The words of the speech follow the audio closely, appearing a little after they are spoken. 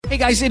Hey,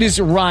 guys, it is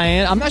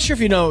Ryan. I'm not sure if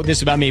you know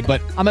this about me, but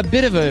I'm a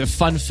bit of a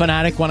fun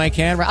fanatic when I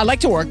can. I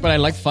like to work, but I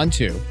like fun,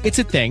 too. It's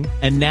a thing.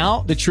 And now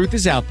the truth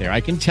is out there.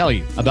 I can tell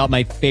you about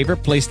my favorite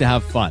place to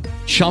have fun.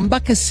 Chumba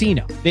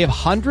Casino. They have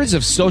hundreds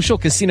of social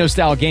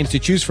casino-style games to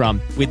choose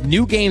from with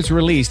new games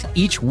released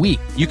each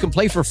week. You can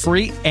play for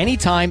free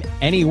anytime,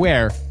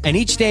 anywhere. And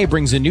each day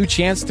brings a new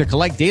chance to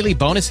collect daily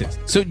bonuses.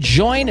 So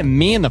join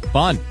me in the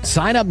fun.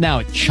 Sign up now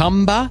at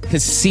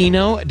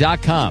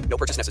ChumbaCasino.com. No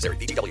purchase necessary.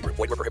 VGW Group.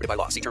 Void where prohibited by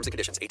law. See terms and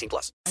conditions.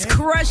 18+. It's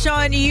Crush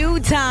on You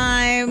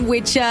time,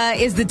 which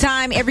is the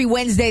time every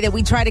Wednesday that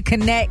we try to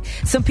connect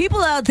some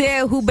people out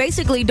there who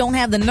basically don't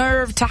have the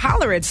nerve to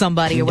holler at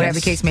somebody or whatever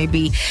the case may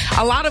be.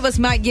 A lot of us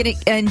might get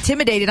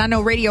intimidated. I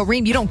know Radio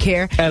Reem, you don't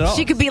care. At all.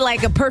 She could be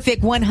like a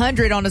perfect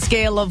 100 on a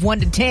scale of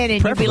 1 to 10,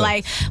 and you'd be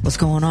like, what's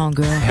going on,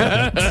 girl?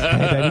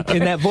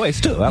 In that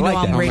voice, too. I like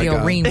that. I'm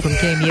Radio Reem from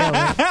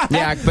KMO.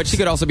 Yeah, but she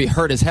could also be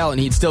hurt as hell, and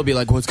he'd still be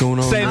like, what's going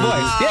on? Same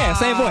voice. Yeah,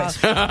 same voice.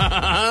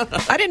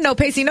 I didn't know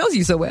Pacey knows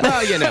you so well.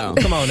 Well, you know.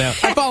 Come on now.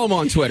 I follow him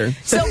on Twitter.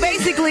 So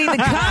basically, the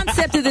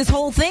concept of this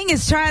whole thing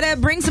is try to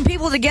bring some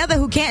people together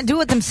who can't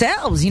do it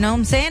themselves. You know what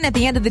I'm saying? At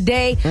the end of the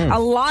day, a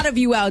lot of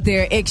you out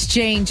there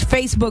exchange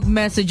Facebook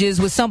messages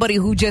with somebody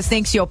who just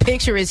thinks your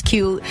picture is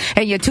cute,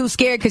 and you're too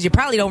scared because you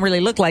probably don't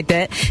really look like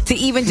that to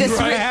even just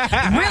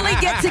really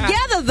get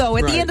together, though.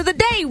 At the end of the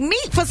day,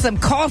 meet for some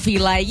coffee.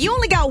 Like, you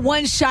only got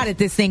one shot at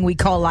this thing we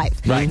call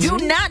life. Right. Do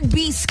not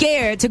be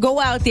scared to go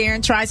out there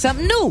and try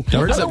something new.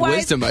 Words of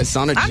wisdom by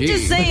Sana G. I'm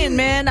just saying,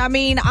 man. I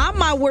mean, I'm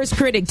my worst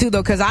critic too,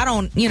 though, because I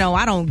don't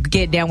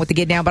get down with the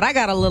get down. But I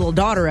got a little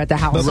daughter at the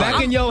house. But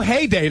back in your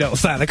heyday, though,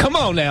 Sana, come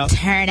on now.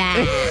 Turn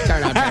out.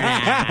 Turn out.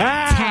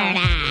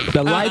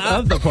 The life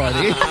of the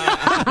party.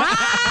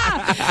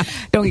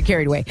 Don't get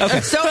carried away.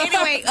 Okay. So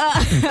anyway,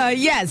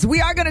 yes,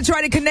 we are going to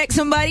try to connect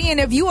somebody. And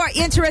if you are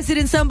interested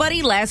in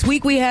somebody, last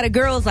week we had a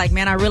girl who's like,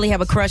 man, I really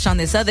have a crush on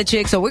this other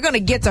chick. So we're going to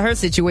get to her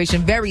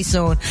situation very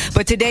soon.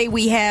 But today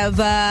we have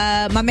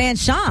my man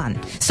Sean.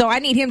 So I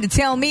need him to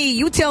tell me.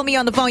 You tell me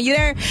on the phone. You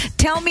there?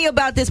 Tell me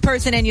about this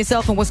person and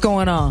yourself and what's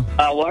going on.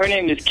 Well, her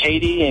name is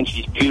Katie, and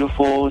she's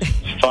beautiful.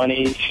 She's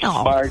funny. She's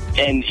smart.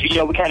 And, we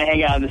kind of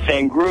hang out in the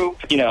same group.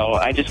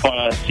 I just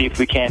want to see if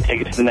we can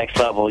take it to the next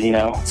level,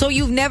 So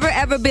you've never,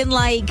 ever been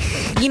like,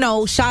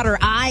 shot her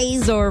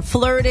eyes or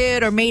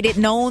flirted or made it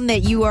known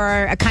that you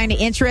are kind of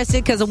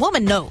interested? Because a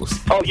woman knows.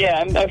 Oh, yeah,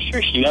 I'm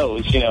sure she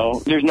knows,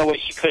 There's no way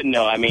she couldn't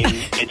know. I mean,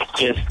 it's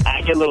just,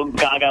 I got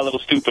a little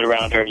stupid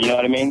around her, you know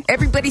what I mean?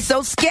 Everybody's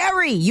so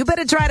scary. You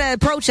better try to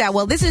approach that.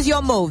 Well, this is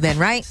your move then,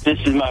 right? This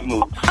is my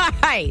move.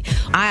 Hi.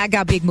 I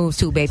got big moves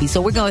too, baby.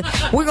 So we're going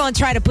to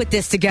try to put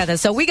this together.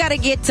 So we got to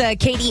get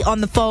Katie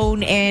on the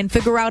phone and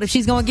figure out if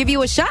she's going to give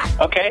you a shot.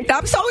 Okay.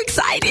 I'm so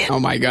excited. Oh,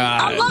 my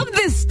God. I love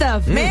this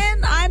stuff,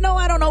 man. I know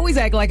I don't always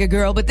act like a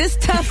girl, but this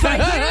stuff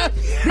right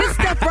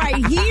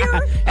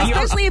here,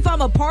 especially if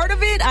I'm a part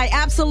of it, I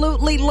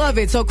absolutely love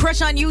it. So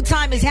Crush on You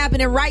time is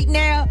happening right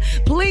now.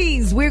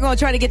 Please, we're going to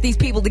try to get these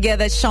people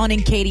together. Sean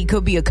and Katie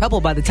could be a couple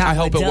by the time I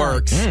hope it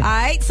works. All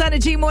right, Sana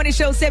G Morning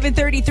Show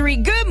 733.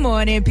 Good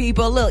morning,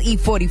 people. A little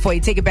E40 for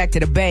you. Take it back to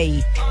the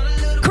Bay.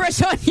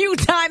 Crush on You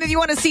time if you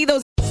want to see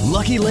those.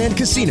 Lucky Land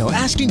Casino,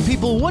 asking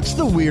people, what's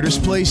the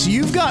weirdest place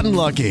you've gotten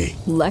lucky?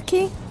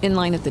 Lucky? In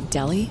line at the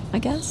deli, I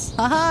guess?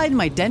 Aha, in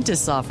my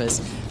dentist's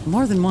office.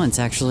 More than once,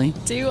 actually.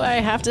 Do I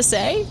have to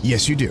say?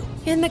 Yes, you do.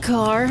 In the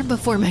car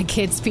before my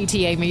kids'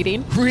 PTA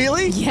meeting.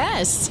 Really?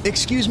 Yes.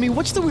 Excuse me,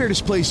 what's the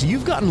weirdest place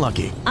you've gotten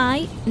lucky?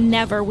 I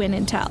never win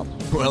and tell.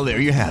 Well, there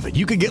you have it.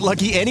 You can get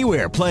lucky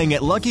anywhere, playing at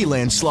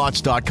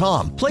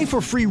LuckyLandSlots.com. Play for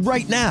free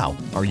right now.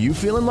 Are you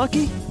feeling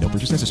lucky? No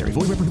purchase necessary.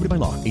 Void where prohibited by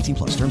law.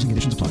 18+. Terms and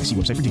conditions apply. See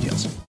website for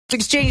details.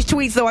 Exchange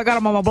tweets, though. I got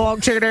them on my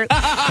blog, Twitter.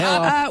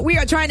 We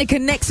are trying to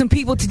connect some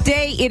people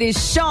today. It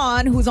is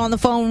Sean who's on the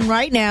phone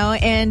right now,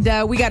 and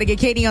we got to get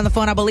Katie on the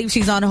phone. I believe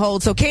she's on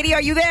hold. So, Katie,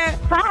 are you there?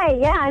 Hi,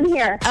 yeah, I'm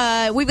here.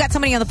 We've got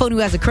somebody on the phone who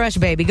has a crush,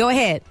 baby. Go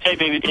ahead. Hey,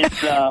 baby, it's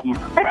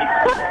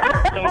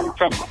someone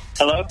from...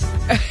 Hello?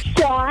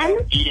 Sean?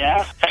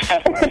 Yeah.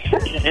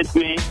 It's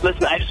me.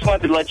 Listen, I just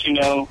wanted to let you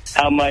know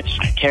how much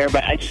I care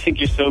about. I just think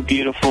you're so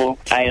beautiful.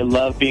 I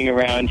love being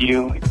around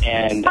you.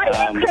 And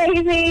are you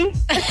crazy?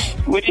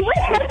 Would you?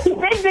 We've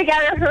been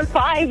together for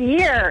 5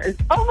 years.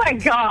 Oh my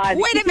God!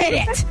 Wait a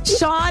minute,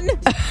 Sean.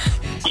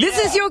 This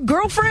is your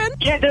girlfriend?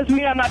 Yeah, it doesn't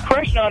mean I'm not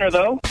crushing on her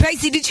though.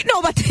 Pacey, did you know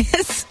about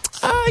this?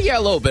 Yeah,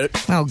 a little bit.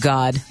 Oh,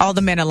 God. All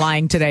the men are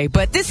lying today.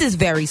 But this is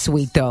very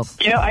sweet, though.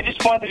 I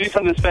just wanted to do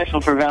something special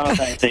for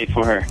Valentine's Day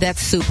for her.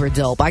 That's super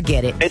dope. I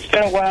get it. It's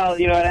been a while.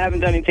 I haven't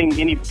done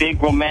any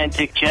big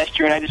romantic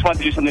gesture, and I just wanted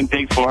to do something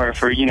big for her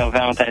for,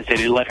 Valentine's Day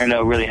to let her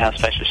know really how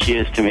special she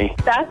is to me.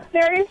 That's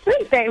very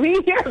sweet, baby.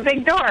 You're a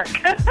big dork.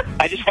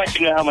 I just want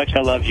you to know how much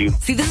I love you.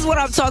 See, this is what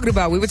I'm talking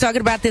about. We were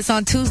talking about this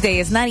on Tuesday.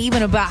 It's not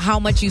even about how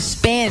much you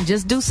spend.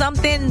 Just do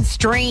something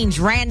strange,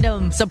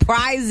 random,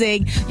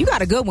 surprising. You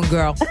got a good one,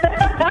 girl.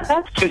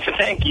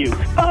 Thank you.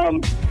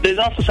 There's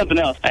also something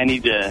else I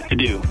need to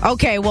do.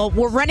 Okay, well,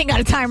 we're running out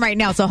of time right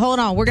now, so hold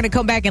on. We're going to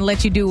come back and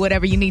let you do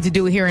whatever you need to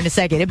do here in a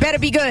second. It better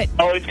be good.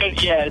 Oh, it's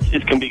good. Yeah, it's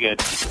going to be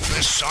good.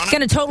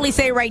 Going to totally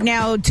say right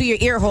now to your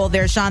ear hole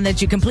there, Sean,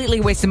 that you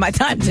completely wasted my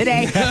time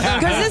today.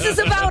 Because this is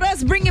about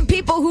us bringing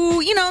people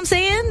who, you know what I'm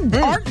saying,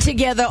 aren't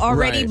together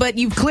already, Right. but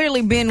you've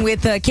clearly been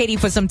with Katie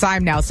for some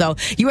time now. So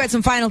you had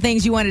some final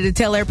things you wanted to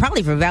tell her,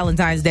 probably for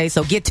Valentine's Day,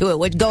 so get to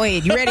it. Go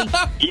ahead. You ready?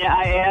 Yeah,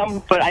 I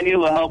am, but I need a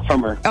little help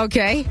from her.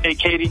 Okay. Hey,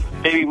 Katie,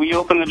 baby, will you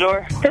open the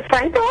door? The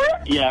front door?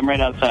 Yeah, I'm right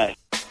outside.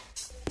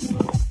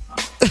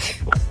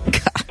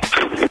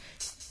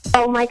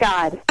 Oh, my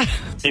God.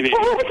 Hey, baby,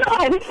 Oh, my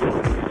God.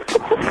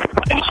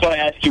 I just want to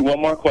ask you one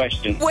more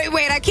question.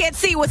 Wait, I can't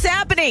see. What's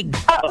happening?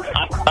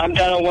 I'm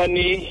down on one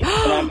knee,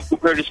 and I'm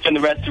prepared to spend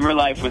the rest of her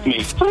life with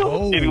me.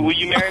 Baby, will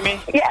you marry me?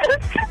 Yes.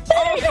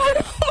 Oh, my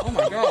God. Oh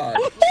my God.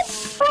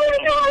 Oh,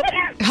 my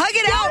God. Hug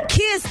it out,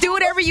 kiss, do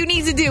whatever you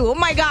need to do. Oh,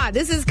 my God,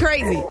 this is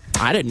crazy.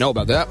 I didn't know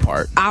about that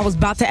part. I was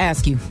about to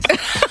ask you.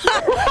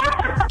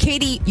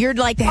 Katie, you're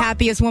like the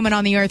happiest woman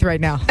on the earth right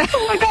now.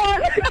 Oh, my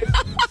God.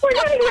 We're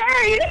getting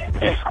married.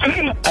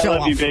 I Show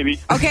love you, off. baby.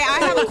 Okay, I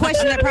have a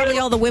question that probably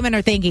all the women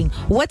are thinking.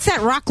 What's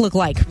that rock look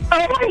like? Oh,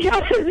 my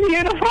gosh, it's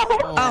beautiful.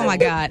 Oh, my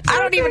God. I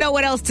don't even know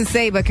what else to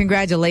say, but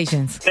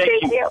congratulations.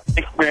 Thank you.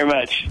 Thank you very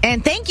much.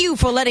 And thank you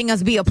for letting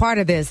us be a part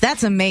of this.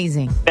 That's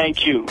amazing.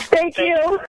 Thank you. Thank you.